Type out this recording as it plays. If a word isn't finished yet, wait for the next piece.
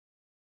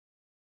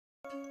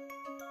So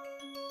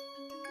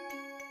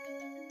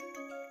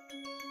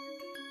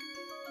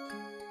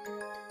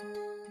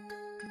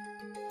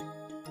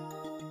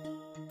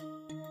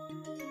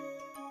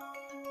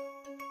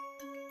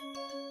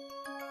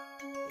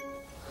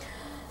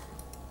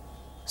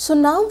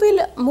now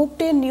we'll move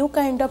to a new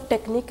kind of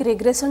technique,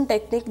 regression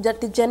technique,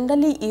 that is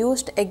generally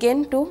used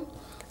again to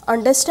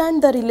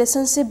understand the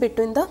relationship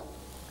between the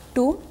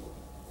two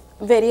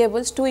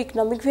variables, two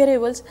economic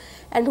variables,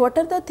 and what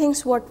are the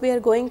things what we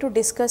are going to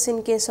discuss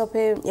in case of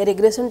a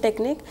regression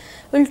technique.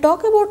 We will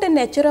talk about the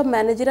nature of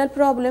managerial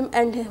problem,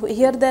 and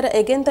here there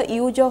again the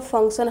use of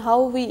function,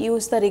 how we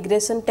use the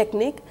regression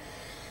technique.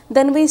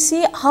 Then we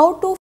see how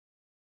to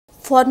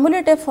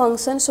formulate a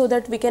function so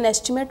that we can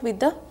estimate with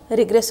the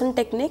regression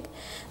technique.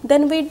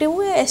 Then we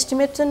do a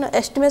estimation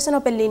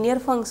of a linear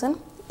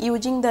function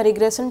using the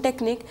regression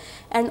technique,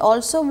 and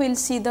also we will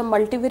see the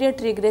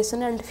multivariate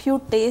regression and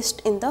few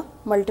tests in the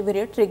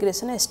multivariate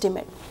regression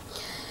estimate.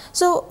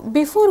 So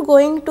before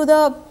going to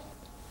the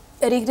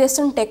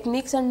regression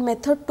techniques and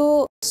method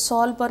to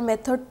solve or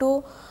method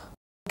to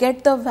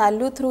get the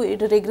value through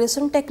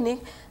regression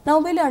technique, now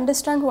we will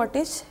understand what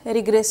is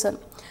regression.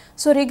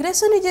 So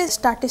regression is a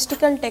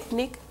statistical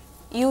technique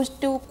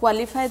used to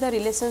qualify the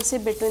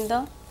relationship between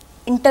the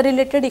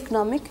interrelated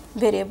economic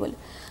variable.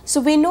 So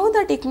we know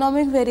that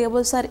economic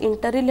variables are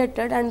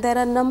interrelated, and there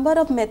are number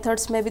of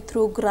methods, maybe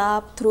through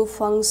graph, through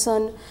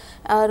function,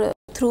 or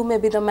through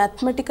maybe the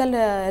mathematical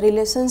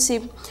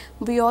relationship.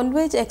 We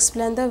always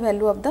explain the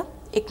value of the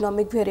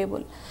economic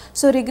variable.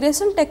 So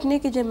regression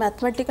technique is a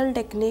mathematical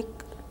technique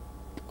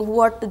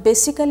what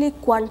basically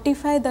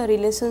quantify the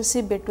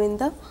relationship between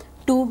the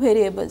two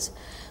variables.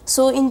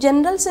 So in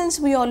general sense,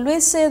 we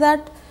always say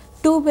that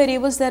two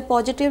variables, they are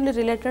positively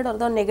related or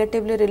the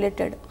negatively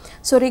related.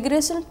 So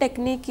regression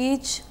technique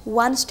is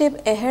one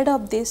step ahead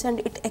of this, and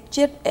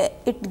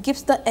it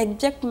gives the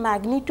exact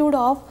magnitude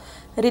of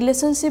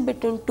relationship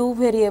between two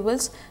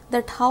variables,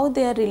 that how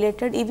they are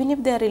related, even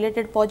if they are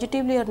related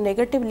positively or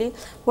negatively,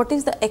 what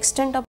is the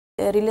extent of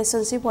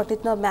relationship, what is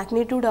the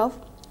magnitude of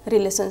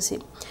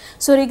relationship.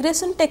 So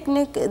regression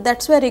technique,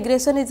 that's why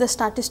regression is the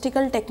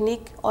statistical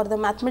technique or the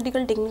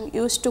mathematical technique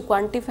used to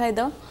quantify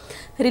the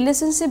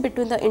relationship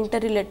between the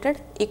interrelated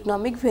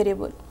economic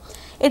variable.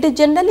 It is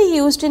generally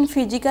used in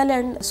physical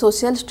and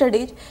social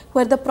studies,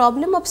 where the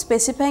problem of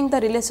specifying the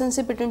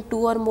relationship between two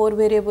or more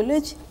variables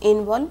is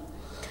involved.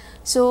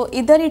 So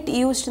either it is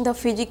used in the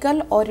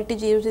physical or it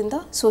is used in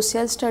the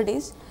social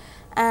studies,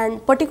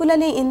 and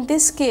particularly in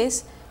this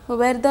case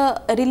where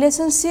the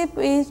relationship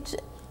is,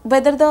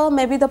 whether the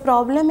maybe the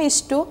problem is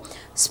to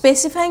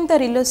specifying the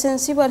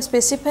relationship or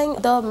specifying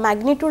the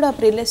magnitude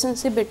of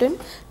relationship between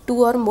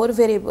two or more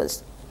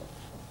variables.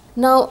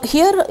 Now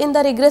here in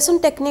the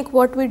regression technique,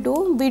 what we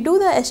do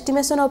the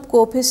estimation of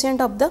coefficient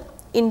of the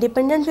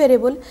independent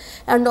variable,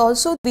 and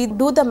also we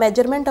do the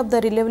measurement of the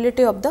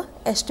reliability of the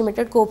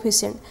estimated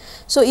coefficient.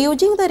 So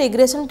using the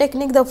regression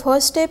technique, the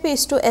first step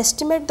is to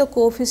estimate the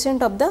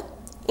coefficient of the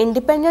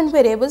independent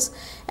variables,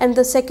 and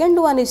the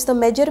second one is the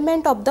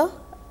measurement of the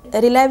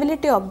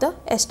reliability of the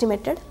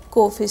estimated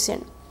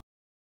coefficient.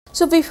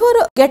 So before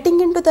getting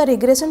into the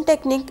regression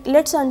technique,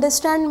 let's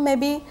understand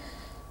maybe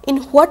in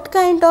what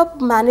kind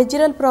of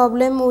managerial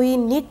problem we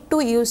need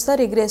to use the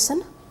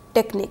regression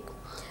technique,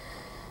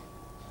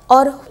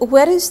 or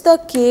where is the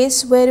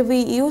case where we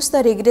use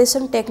the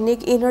regression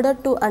technique in order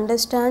to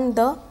understand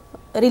the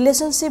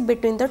relationship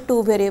between the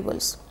two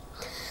variables.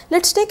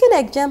 Let's take an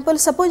example.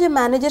 Suppose a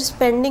manager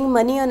spending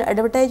money on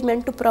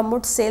advertisement to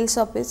promote sales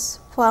of his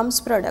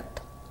firm's product.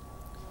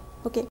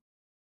 Okay.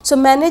 So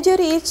manager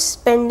is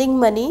spending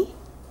money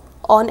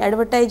on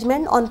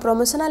advertisement, on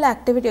promotional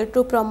activity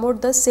to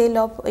promote the sale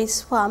of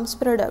his firm's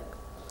product.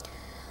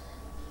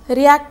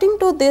 Reacting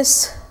to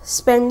this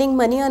spending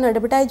money on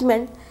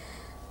advertisement,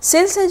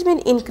 sales has been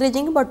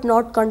increasing but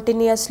not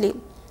continuously.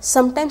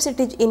 Sometimes it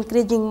is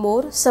increasing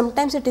more,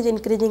 sometimes it is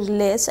increasing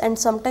less, and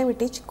sometimes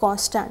it is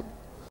constant.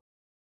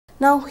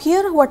 Now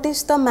here what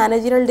is the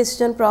managerial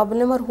decision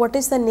problem, or what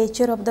is the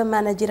nature of the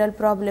managerial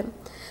problem?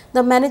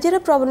 The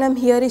managerial problem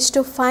here is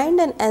to find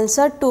an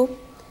answer to,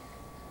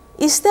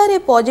 is there a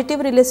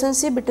positive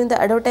relationship between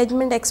the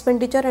advertisement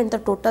expenditure and the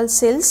total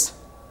sales?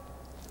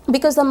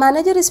 Because the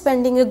manager is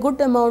spending a good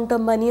amount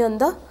of money on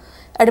the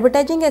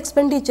advertising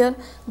expenditure,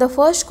 the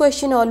first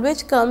question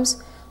always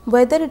comes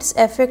whether it is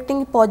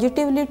affecting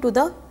positively to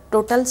the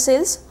total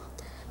sales.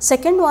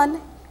 Second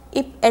one,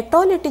 if at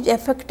all it is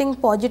affecting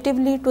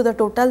positively to the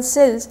total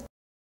sales,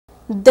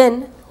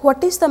 then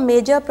what is the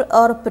major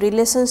or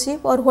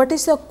relationship, or what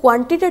is the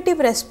quantitative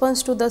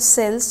response to the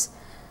sales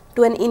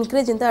to an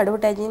increase in the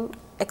advertising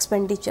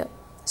expenditure.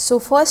 So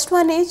first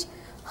one is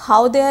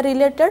how they are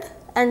related,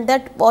 and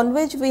that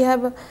always we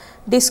have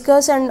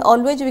discussed and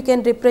always we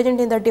can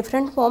represent in the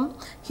different form.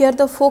 Here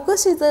the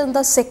focus is on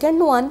the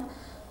second one,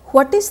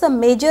 what is the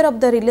measure of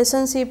the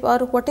relationship, or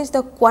what is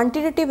the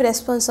quantitative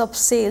response of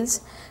sales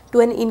to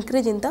an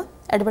increase in the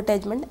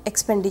advertisement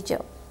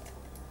expenditure.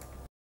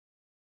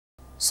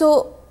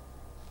 So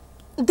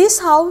this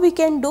how we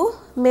can do,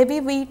 maybe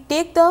we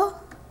take the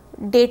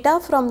data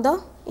from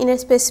the in a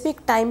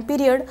specific time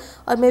period,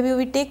 or maybe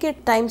we take a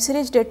time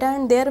series data,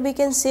 and there we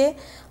can say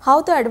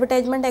how the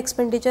advertisement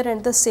expenditure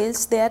and the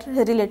sales they are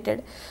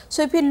related.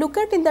 So, if you look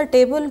at in the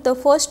table, the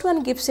first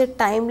one gives a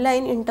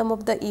timeline in term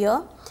of the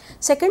year,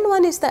 second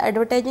one is the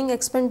advertising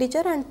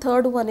expenditure, and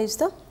third one is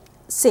the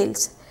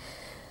sales.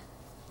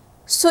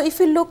 So, if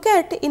you look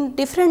at in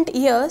different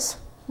years,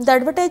 the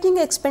advertising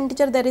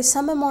expenditure, there is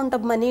some amount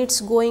of money it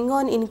is going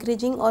on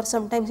increasing, or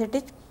sometimes it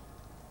is,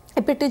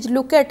 if it is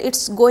look at, it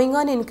is going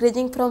on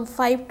increasing from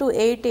 5 to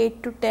 8,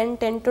 8 to 10,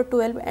 10 to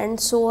 12 and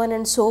so on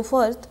and so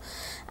forth.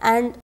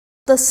 And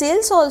the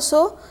sales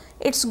also,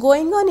 it is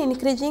going on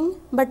increasing,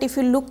 but if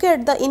you look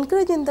at the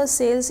increase in the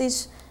sales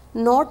is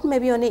not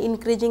maybe on a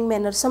increasing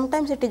manner.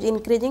 Sometimes it is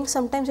increasing,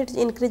 sometimes it is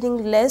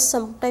increasing less,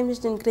 sometimes it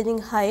is increasing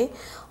high,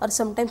 or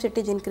sometimes it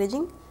is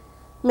increasing,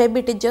 maybe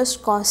it is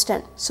just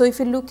constant. So, if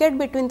you look at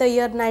between the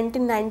year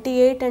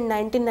 1998 and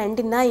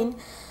 1999,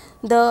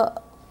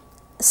 the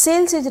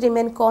sales is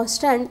remain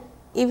constant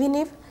even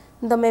if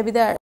the maybe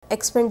the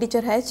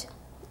expenditure has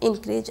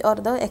increased or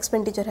the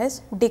expenditure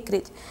has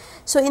decreased.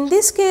 So, in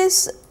this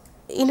case,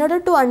 in order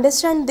to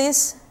understand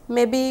this,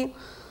 maybe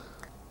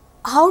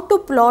how to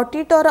plot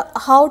it or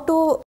how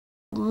to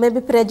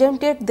maybe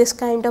present it this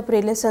kind of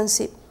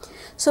relationship.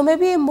 So,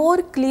 maybe a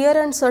more clear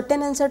and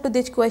certain answer to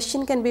this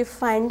question can be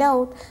find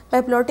out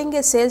by plotting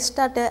a sales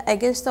data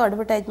against the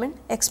advertisement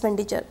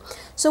expenditure.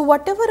 So,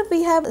 whatever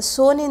we have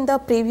shown in the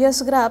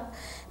previous graph,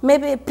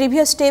 maybe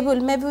previous table,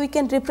 maybe we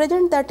can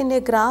represent that in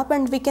a graph,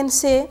 and we can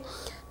say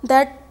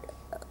that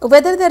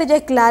whether there is a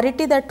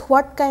clarity that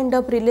what kind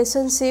of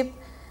relationship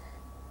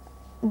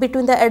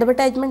between the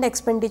advertisement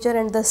expenditure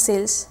and the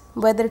sales,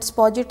 whether it is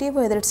positive,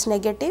 whether it is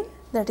negative,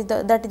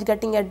 that is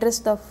getting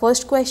addressed the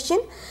first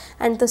question.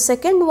 And the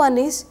second one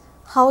is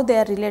how they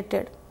are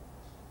related,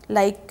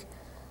 like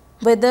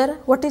whether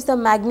what is the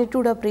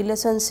magnitude of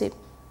relationship,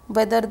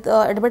 whether the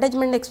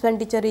advertisement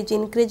expenditure is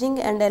increasing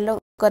and along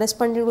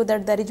corresponding to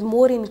that there is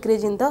more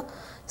increase in the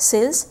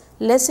sales,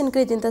 less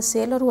increase in the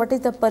sale, or what is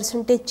the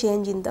percentage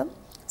change in the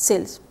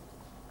sales.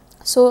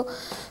 So,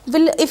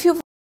 if you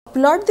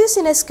plot this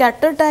in a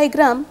scatter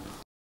diagram,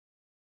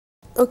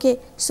 okay,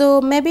 so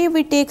maybe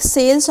we take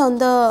sales on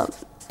the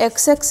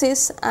x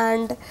axis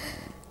and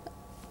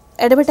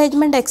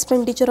advertisement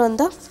expenditure on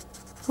the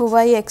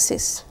y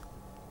axis.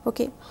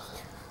 Okay.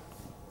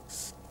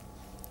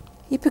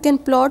 If you can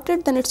plot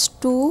it, then it is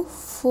 2,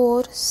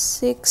 4,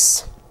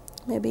 6,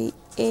 maybe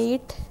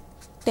 8,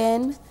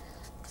 10,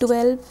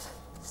 12,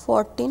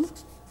 14,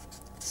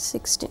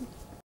 16.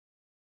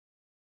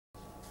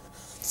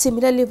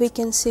 Similarly, we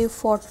can say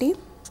 40,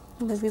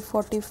 maybe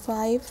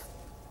 45,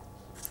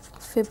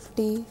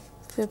 50,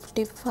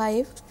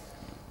 55,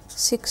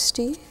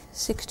 60,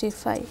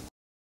 65.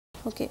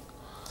 Okay.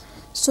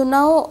 So,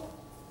 now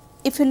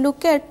if you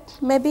look at,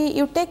 maybe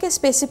you take a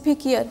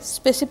specific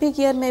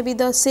year maybe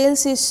the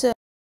sales is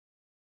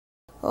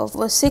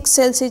of 6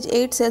 sales is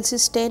 8, sales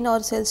is 10,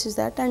 or sales is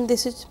that, and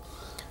this is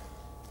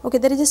okay.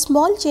 There is a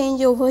small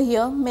change over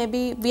here,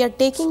 maybe we are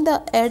taking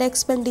the ad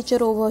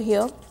expenditure over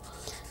here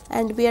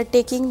and we are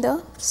taking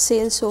the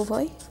sales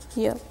over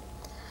here.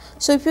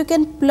 So, if you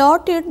can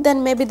plot it,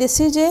 then maybe this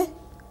is a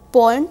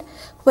point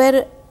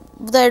where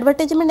the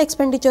advertisement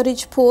expenditure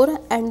is 4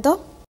 and the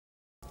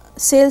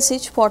sales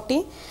is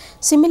 40.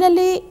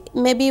 Similarly,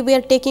 maybe we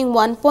are taking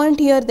one point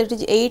here, that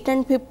is 8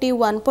 and 50,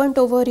 one point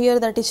over here,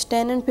 that is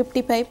 10 and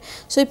 55.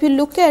 So, if you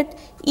look at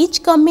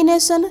each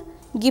combination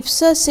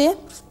gives us a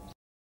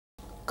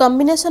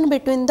combination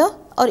between the,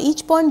 or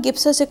each point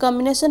gives us a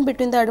combination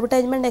between the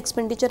advertisement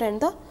expenditure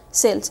and the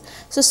sales.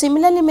 So,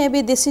 similarly,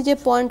 maybe this is a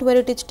point where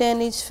it is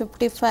 10 is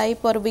 55,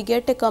 or we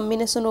get a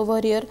combination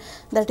over here,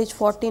 that is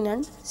 14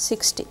 and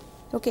 60.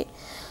 Okay.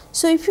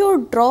 So, if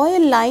you draw a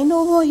line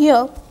over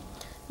here,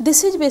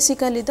 this is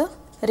basically the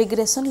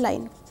regression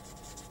line.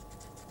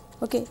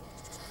 Okay.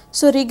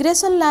 So,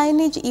 regression line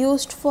is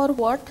used for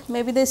what?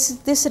 Maybe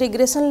this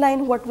regression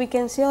line, what we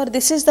can say, or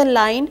this is the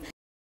line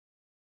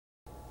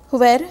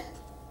where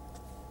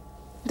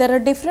there are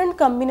different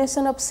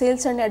combination of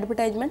sales and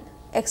advertisement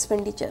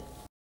expenditure.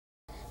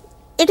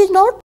 It is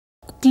not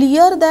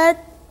clear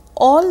that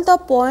all the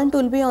point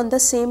will be on the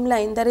same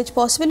line. There is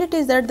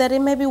possibilities that there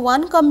may be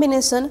one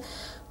combination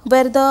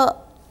where the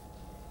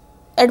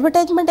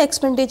advertisement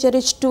expenditure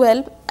is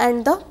 12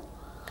 and the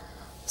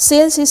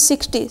sales is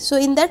 60. So,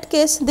 in that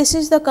case, this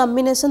is the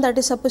combination, that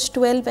is suppose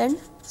 12 and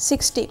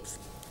 60.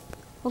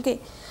 Okay.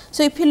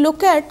 So, if you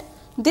look at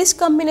this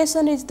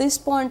combination, is this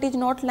point is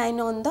not lying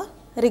on the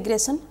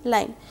regression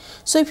line.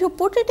 So, if you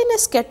put it in a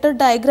scatter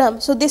diagram,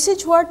 so this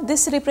is what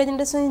this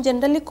representation is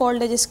generally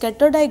called as a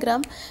scatter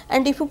diagram,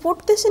 and if you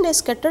put this in a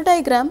scatter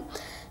diagram,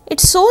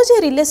 it shows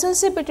a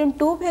relationship between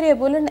two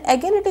variables, and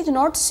again it is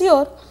not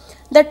sure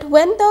that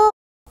when the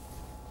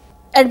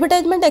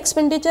advertisement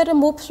expenditure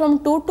moves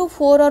from 2 to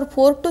 4 or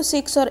 4 to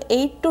 6 or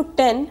 8 to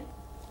 10,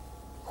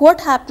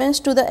 what happens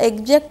to the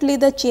exactly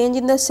the change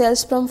in the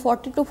sales from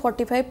 40 to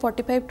 45,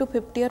 45 to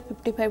 50 or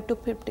 55 to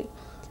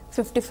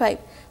 55.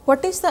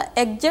 What is the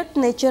exact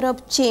nature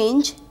of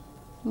change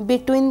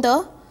between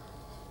the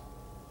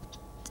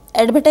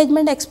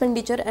advertisement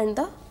expenditure and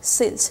the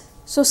sales.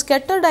 So,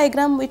 scatter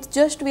diagram, which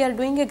just we are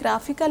doing a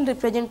graphical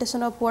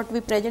representation of what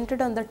we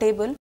presented on the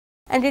table,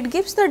 and it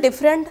gives the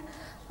different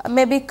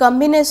maybe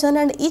combination,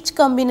 and each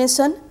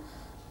combination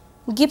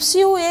gives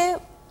you a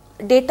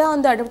data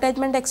on the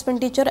advertisement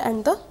expenditure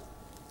and the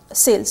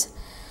sales.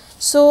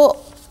 So,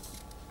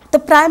 the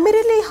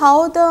primarily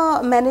how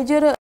the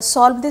manager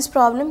solve this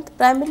problem,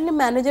 primarily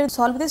manager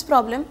solve this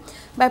problem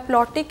by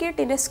plotting it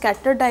in a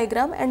scatter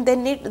diagram, and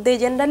they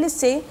generally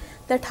say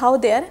that how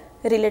they are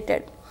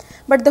related.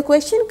 But the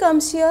question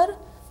comes here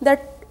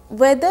that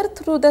whether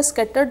through the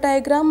scatter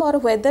diagram or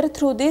whether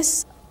through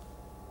this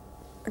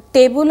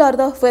table or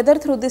whether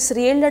through this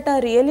real data,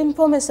 real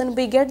information,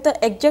 we get the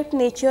exact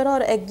nature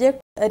or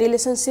exact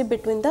relationship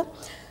between the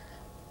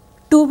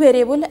two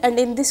variable, and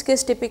in this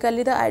case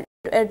typically the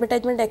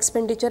advertisement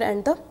expenditure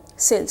and the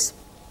sales.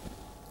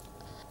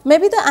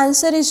 Maybe the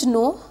answer is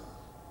no,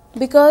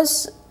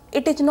 because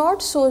it is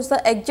not shows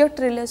the exact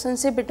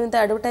relationship between the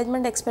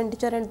advertisement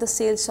expenditure and the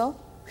sales of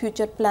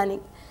future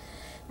planning.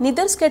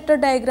 Neither scatter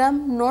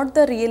diagram, not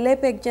the real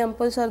life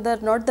examples or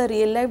not the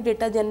real life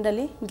data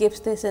generally gives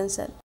this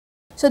answer.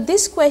 So,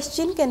 this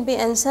question can be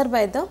answered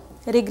by the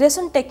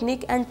regression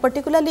technique, and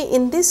particularly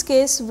in this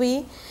case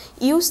we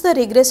use the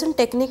regression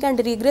technique, and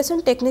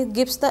regression technique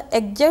gives the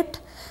exact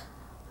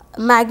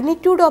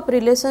magnitude of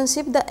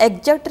relationship, the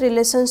exact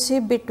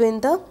relationship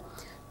between the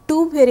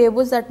two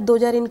variables that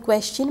those are in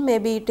question.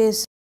 Maybe it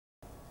is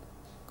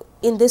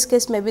in this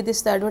case maybe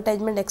this the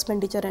advertisement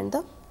expenditure and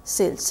the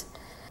sales.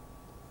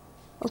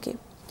 Okay.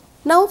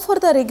 Now, for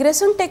the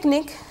regression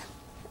technique,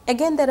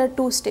 again there are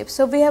two steps.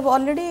 So, we have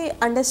already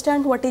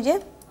understand what is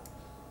a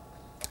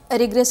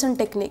regression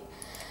technique.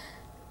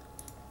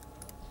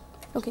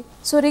 Okay.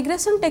 So,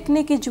 regression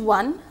technique is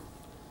one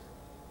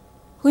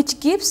which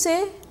gives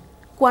a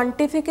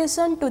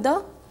quantification to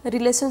the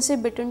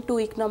relationship between two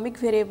economic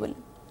variable,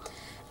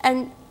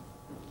 and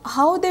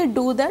how they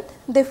do that?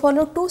 They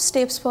follow two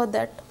steps for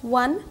that.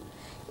 One,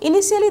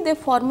 initially they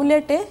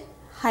formulate a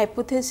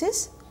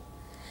hypothesis,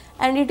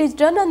 and it is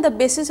done on the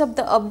basis of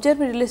the observed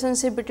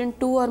relationship between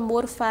two or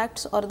more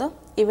facts or the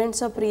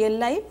events of real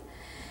life.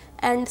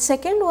 And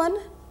second one,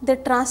 they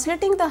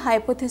translating the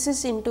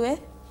hypothesis into a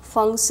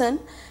function,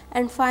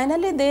 and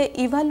finally they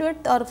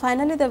evaluate or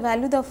finally they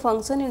value the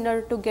function in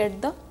order to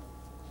get the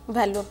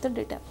value of the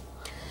data.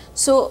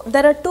 So,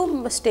 there are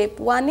two steps.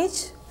 One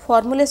is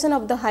formulation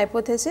of the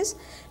hypothesis,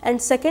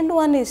 and second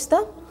one is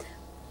the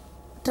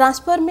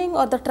transforming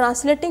or the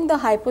translating the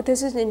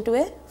hypothesis into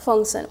a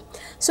function.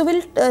 So,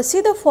 we will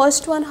see the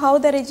first one, how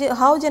there is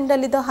how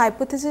generally the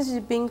hypothesis is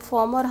being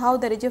formed, or how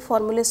there is a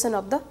formulation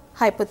of the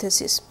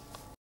hypothesis.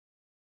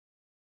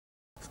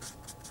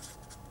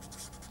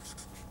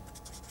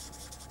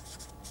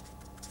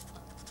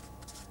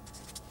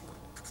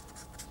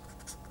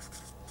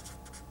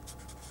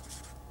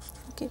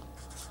 Okay.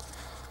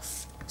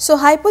 So,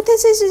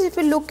 hypothesis is, if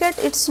you look at,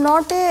 it is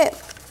not a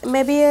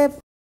maybe a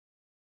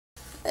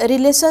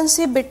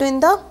relationship between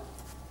the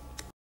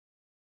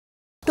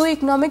two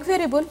economic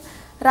variable,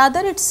 rather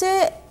it is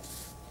a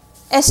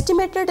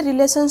estimated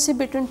relationship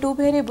between two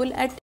variable,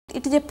 and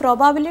it is a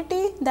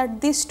probability that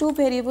these two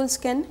variables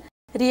can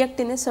react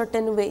in a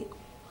certain way.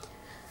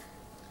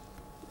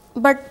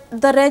 But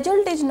the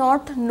result is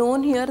not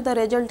known here, the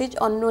result is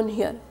unknown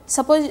here.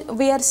 Suppose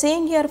we are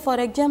saying here, for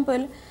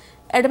example,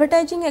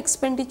 advertising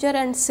expenditure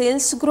and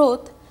sales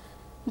growth,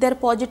 they are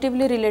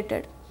positively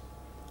related.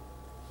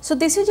 So,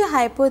 this is a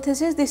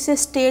hypothesis, this is a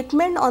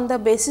statement on the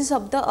basis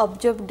of the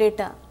observed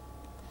data.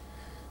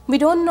 We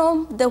do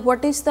not know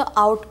what is the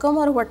outcome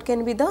or what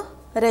can be the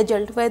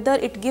result, whether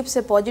it gives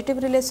a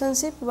positive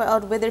relationship or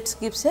whether it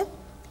gives a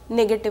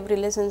negative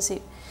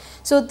relationship.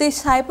 So,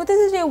 this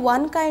hypothesis is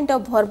one kind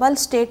of verbal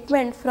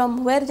statement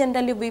from where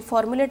generally we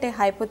formulate a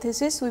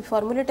hypothesis, we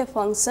formulate a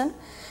function,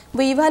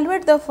 we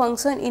evaluate the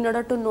function in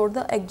order to know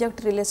the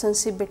exact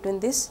relationship between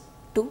these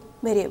two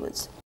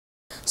variables.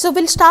 So,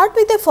 we will start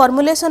with the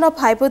formulation of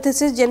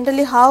hypothesis,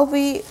 generally how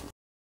we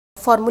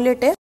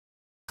formulate a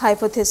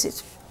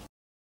hypothesis.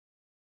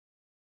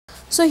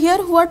 So, here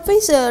what we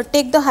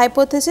take the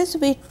hypothesis,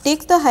 we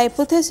take the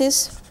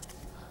hypothesis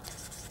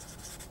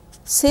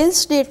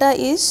sales data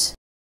is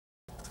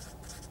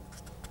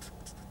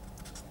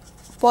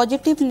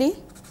positively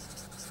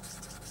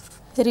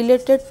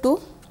related to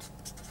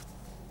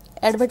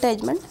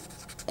advertisement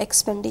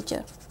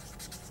expenditure.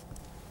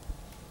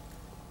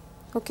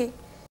 Okay.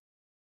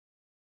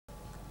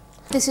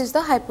 This is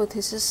the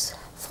hypothesis.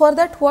 For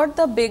that, what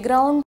the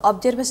background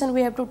observation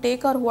we have to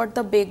take, or what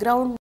the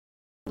background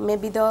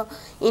maybe the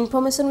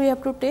information we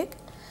have to take.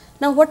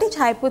 Now, what is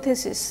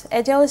hypothesis?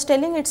 As I was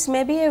telling, it's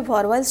maybe a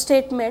verbal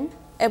statement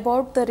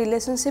about the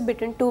relationship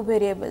between two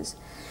variables.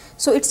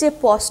 So, it's a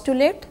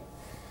postulate,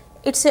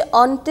 it's a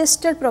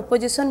untested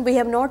proposition we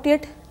have not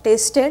yet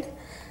tested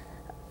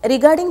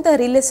regarding the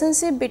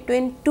relationship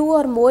between two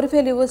or more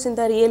variables in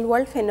the real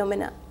world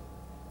phenomena.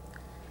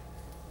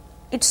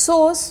 it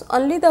shows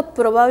only the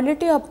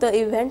probability of the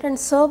event and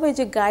serve as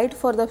a guide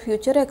for the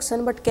future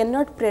action, but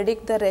cannot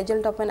predict the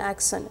result of an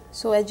action.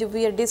 So, as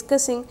we are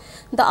discussing,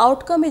 the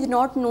outcome is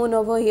not known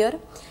over here.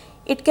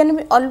 It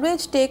can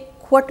always take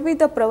what will be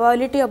the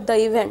probability of the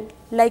event.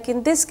 Like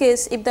in this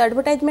case, if the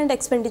advertisement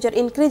expenditure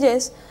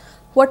increases,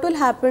 what will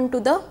happen to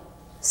the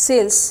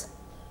sales?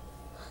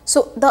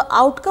 So, the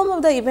outcome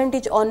of the event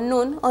is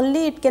unknown,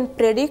 only it can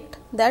predict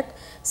that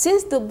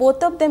since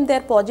both of them they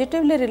are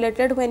positively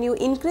related, when you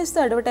increase the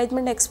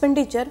advertisement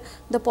expenditure,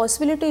 the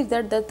possibility is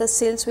that the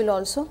sales will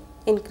also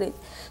increase.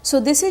 So,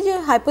 this is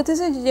a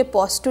hypothesis, is a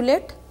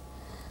postulate,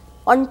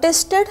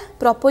 untested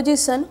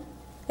proposition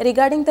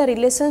regarding the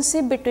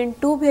relationship between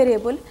two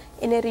variables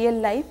in a real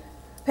life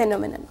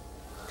phenomenon.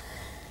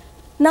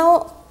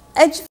 Now,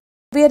 as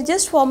we are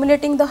just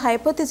formulating the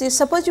hypothesis,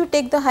 suppose you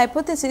take the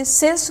hypothesis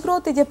sales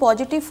growth is a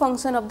positive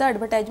function of the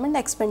advertisement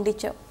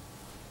expenditure.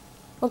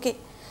 Okay.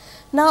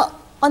 Now,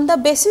 on the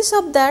basis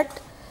of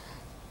that,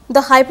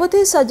 the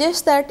hypothesis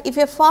suggests that if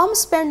a firm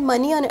spends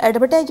money on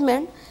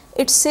advertisement,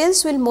 its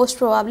sales will most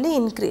probably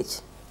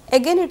increase.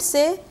 Again, it is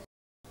a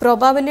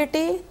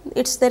probability,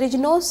 there is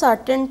no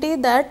certainty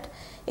that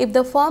if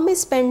the firm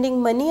is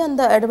spending money on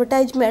the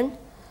advertisement,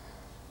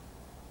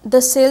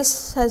 the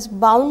sales has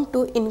bound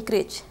to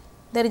increase.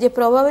 There is a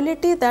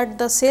probability that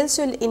the sales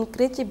will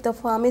increase if the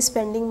firm is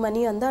spending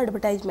money on the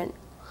advertisement.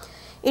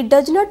 It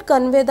does not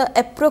convey the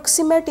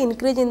approximate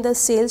increase in the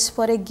sales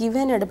for a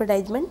given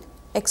advertisement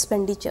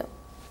expenditure.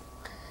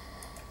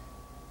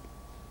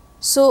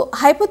 So,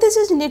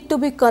 hypothesis need to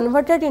be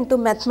converted into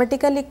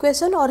mathematical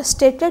equation or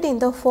stated in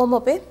the form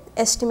of a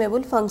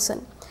estimable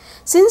function.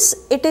 Since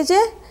it is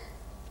a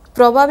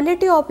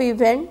probability of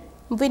event,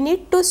 we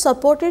need to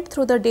support it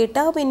through the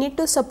data, we need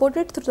to support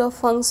it through the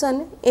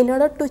function in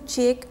order to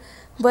check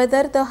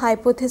whether the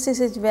hypothesis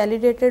is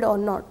validated or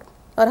not,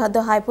 or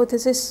the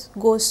hypothesis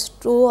goes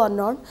true or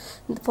not.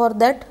 For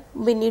that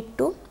we need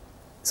to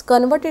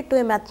convert it to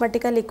a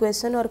mathematical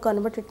equation or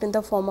convert it in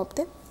the form of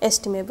the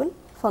estimable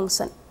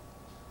function.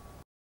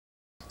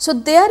 So,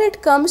 there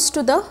it comes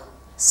to the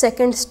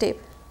second step.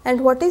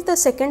 And what is the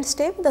second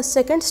step? The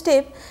second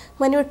step,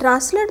 when you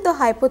translate the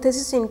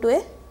hypothesis into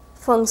a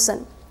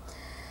function.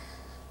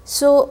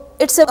 So,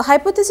 it is a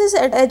hypothesis,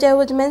 as I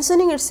was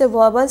mentioning, it is a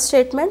verbal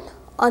statement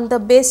on the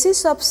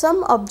basis of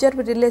some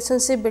observed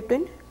relationship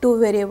between two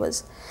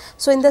variables.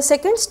 So, in the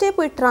second step,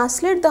 we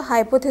translate the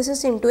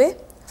hypothesis into a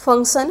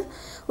function.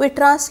 We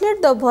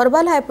translate the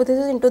verbal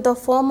hypothesis into the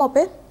form of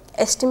a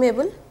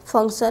estimable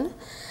function,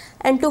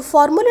 and to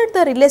formulate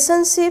the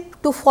relationship,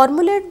 to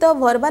formulate the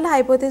verbal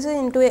hypothesis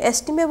into a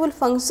estimable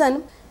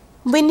function,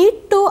 we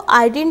need to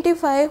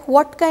identify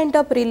what kind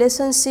of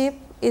relationship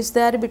is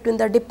there between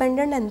the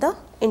dependent and the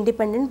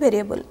independent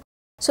variable.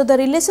 So, the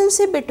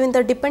relationship between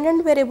the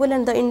dependent variable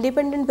and the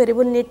independent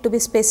variable need to be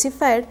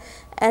specified,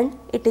 and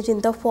it is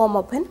in the form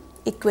of an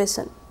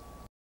equation.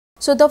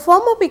 So, the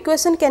form of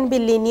equation can be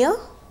linear,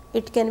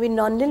 it can be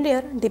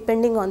non-linear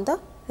depending on the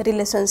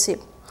relationship.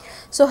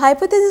 So,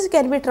 hypothesis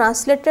can be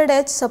translated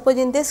as, suppose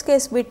in this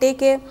case we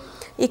take a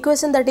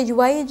equation that is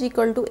y is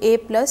equal to a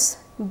plus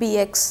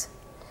bx,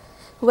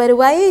 where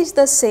y is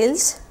the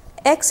sales,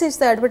 x is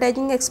the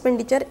advertising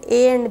expenditure,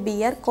 a and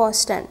b are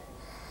constant.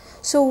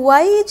 So,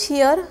 y is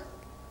here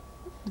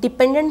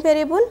dependent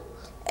variable,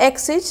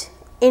 x is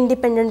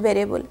independent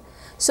variable.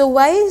 So,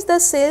 y is the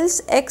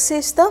sales, x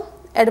is the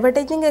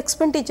advertising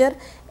expenditure,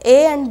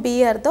 a and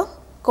b are the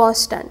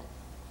constant.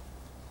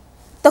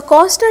 The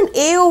constant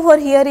a over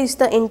here is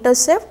the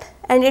intercept,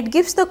 and it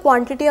gives the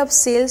quantity of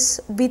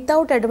sales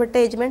without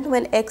advertisement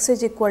when x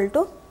is equal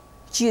to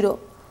 0.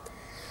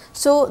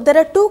 So, there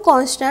are two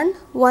constants,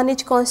 one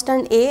is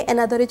constant a,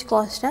 another is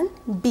constant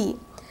b.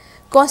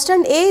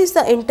 Constant a is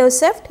the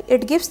intercept,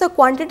 it gives the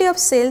quantity of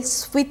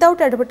sales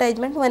without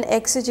advertisement when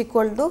x is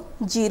equal to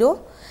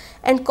 0,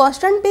 and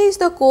constant b is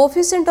the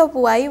coefficient of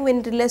y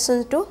in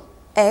relation to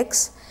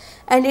x,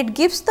 and it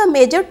gives the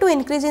measure to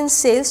increase in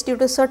sales due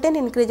to certain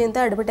increase in the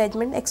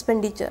advertisement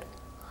expenditure.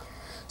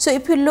 So,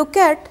 if you look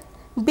at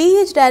b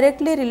is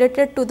directly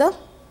related to the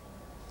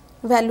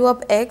value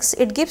of x,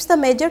 it gives the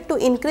measure to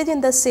increase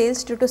in the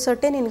sales due to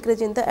certain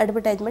increase in the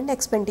advertisement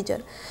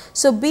expenditure.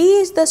 So, b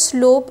is the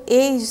slope,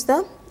 a is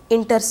the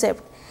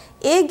intercept.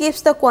 A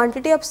gives the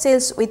quantity of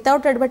sales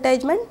without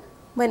advertisement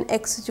when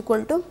x is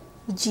equal to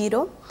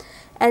 0,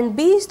 and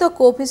b is the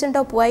coefficient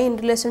of y in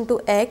relation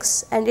to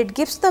x, and it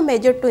gives the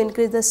measure to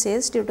increase the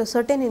sales due to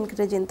certain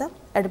increase in the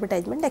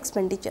advertisement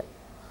expenditure.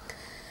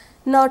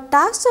 Now,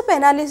 tasks of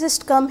analysis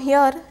come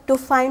here to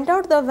find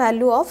out the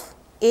value of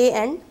a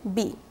and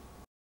b.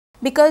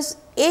 Because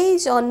a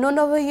is unknown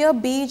over here,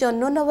 b is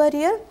unknown over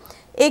here,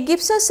 a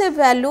gives us a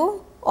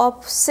value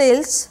of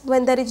sales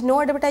when there is no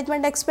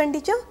advertisement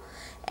expenditure,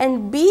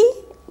 and b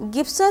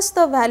gives us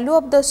the value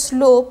of the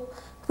slope,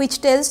 which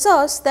tells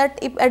us that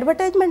if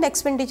advertisement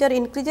expenditure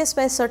increases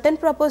by a certain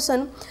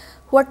proportion,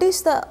 what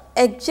is the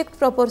exact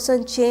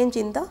proportion change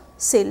in the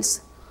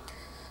sales.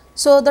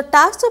 So, the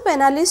task of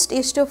analyst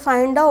is to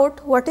find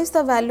out what is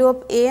the value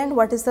of a and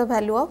what is the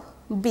value of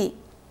b.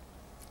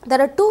 There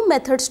are two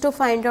methods to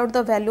find out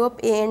the value of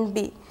A and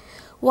B.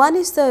 One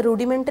is the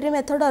rudimentary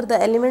method or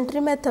the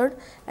elementary method,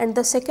 and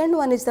the second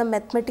one is the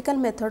mathematical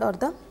method or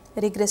the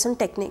regression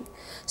technique.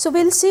 So,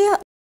 we will see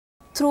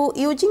through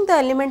using the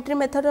elementary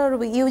method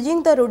or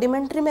using the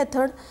rudimentary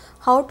method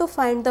how to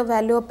find the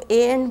value of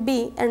A and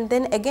B, and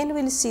then again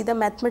we will see the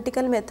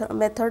mathematical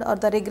method or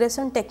the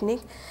regression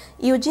technique,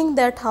 using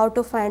that how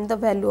to find the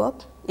value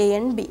of A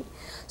and B.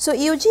 So,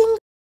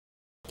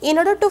 in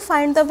order to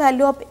find the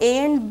value of A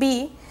and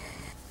B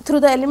through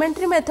the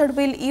elementary method,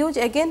 we will use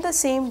again the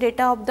same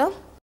data of the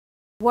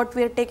what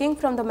we are taking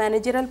from the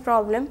managerial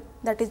problem,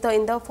 that is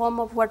in the form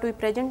of what we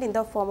present in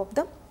the form of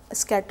the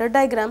scatter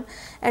diagram,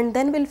 and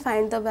then we will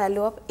find the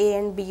value of A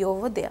and B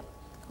over there.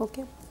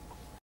 Okay.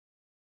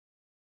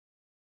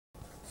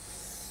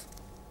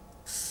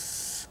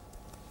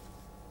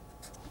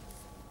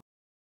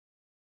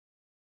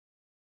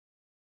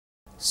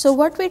 So,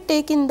 what we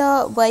take in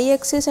the y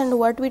axis and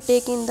what we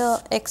take in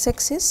the x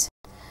axis?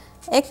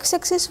 X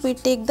axis we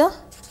take the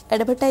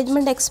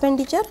advertisement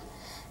expenditure,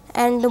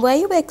 and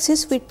y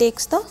axis we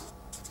takes the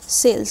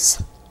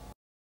sales.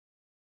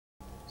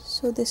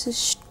 So, this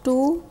is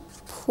 2,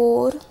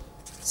 4,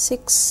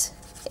 6,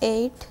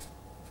 8,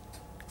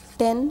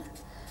 10,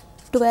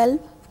 12,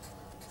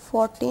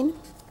 14,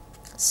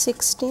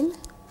 16,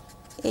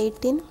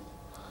 18,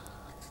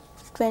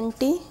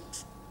 20,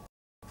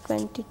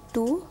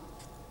 22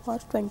 or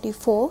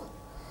 24,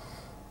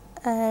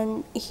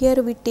 and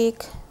here we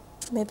take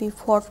maybe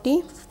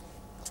 40,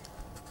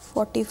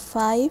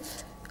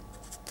 45,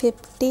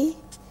 50,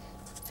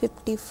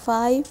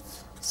 55,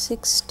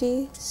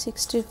 60,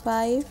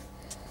 65,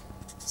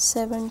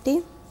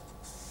 70,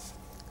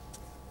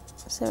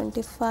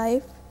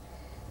 75,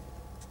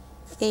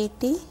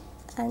 80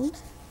 and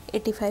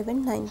 85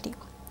 and 90.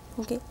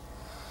 Okay.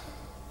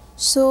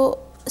 So,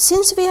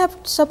 since we have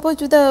suppose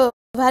the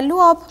value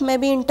of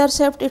maybe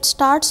intercept, it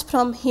starts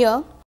from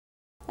here,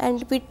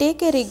 and we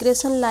take a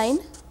regression line,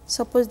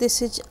 suppose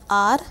this is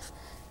R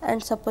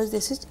and suppose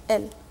this is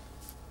L.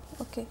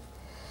 Okay.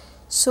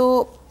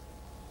 So,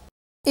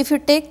 if you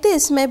take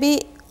this,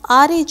 maybe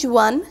R is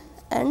 1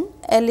 and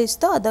L is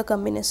the other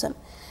combination.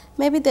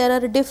 Maybe there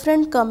are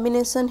different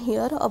combination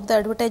here of the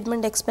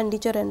advertisement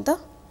expenditure and the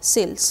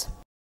sales.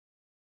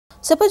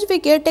 Suppose we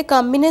get a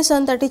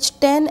combination that is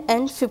 10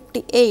 and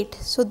 58.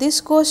 So,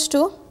 this goes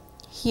to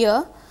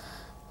here,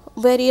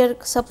 where here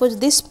suppose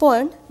this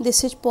point,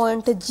 this is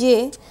point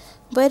J,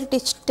 where it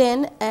is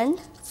 10 and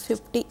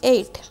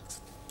 58.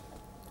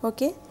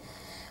 Okay.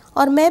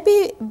 Or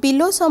maybe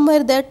below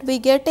somewhere that we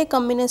get a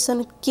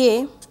combination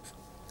K,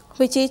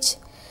 which is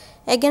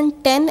again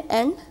 10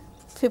 and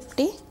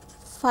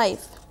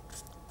 55.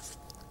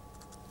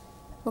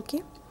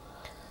 Okay.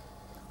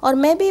 Or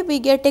maybe we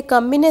get a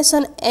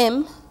combination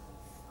M,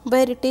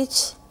 where it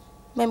is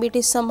maybe it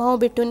is somehow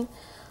between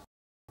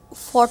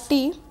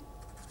 40.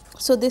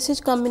 So, this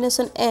is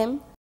combination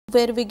M,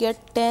 where we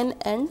get 10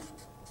 and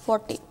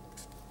 40.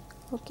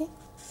 Okay.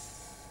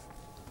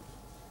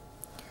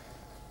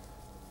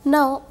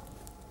 Now,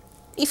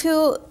 if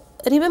you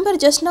remember,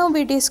 just now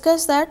we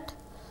discussed that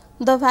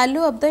the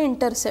value of the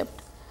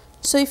intercept.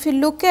 So, if you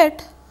look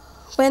at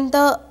when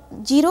the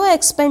zero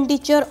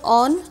expenditure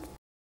on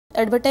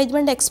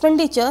advertisement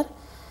expenditure,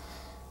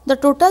 the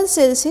total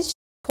sales is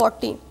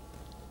 40.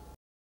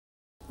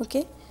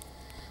 Okay.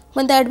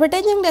 When the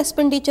advertising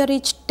expenditure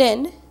is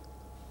 10,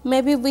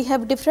 maybe we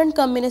have different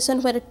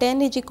combination where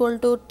 10 is equal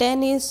to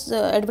 10 is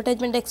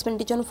advertisement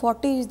expenditure and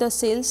 40 is the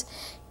sales,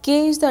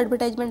 K is the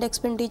advertisement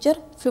expenditure,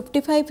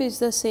 55 is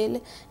the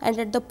sale, and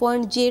at the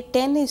point J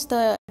 10 is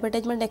the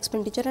advertisement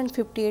expenditure and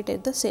 58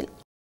 is the sale.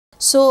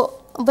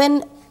 So,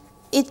 when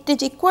it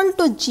is equal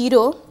to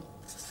 0,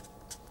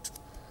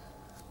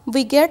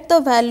 we get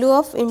the value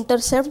of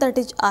intercept, that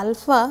is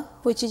alpha,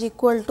 which is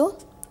equal to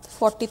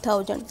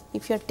 40,000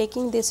 if you are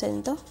taking this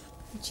in the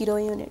 0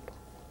 unit.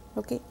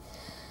 Okay.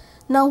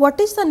 Now, what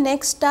is the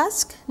next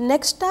task?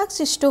 Next task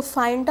is to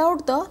find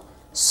out the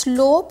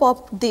slope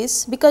of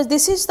this, because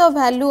this is the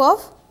value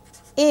of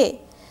A.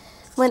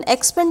 When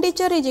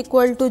expenditure is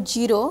equal to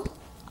 0,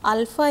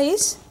 alpha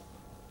is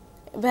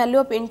value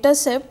of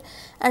intercept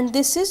and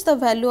this is the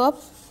value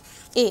of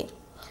A.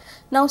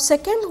 Now,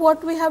 second,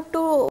 what we have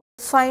to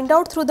find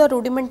out through the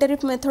rudimentary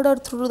method or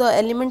through the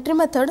elementary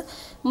method,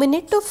 we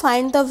need to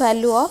find the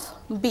value of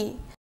B.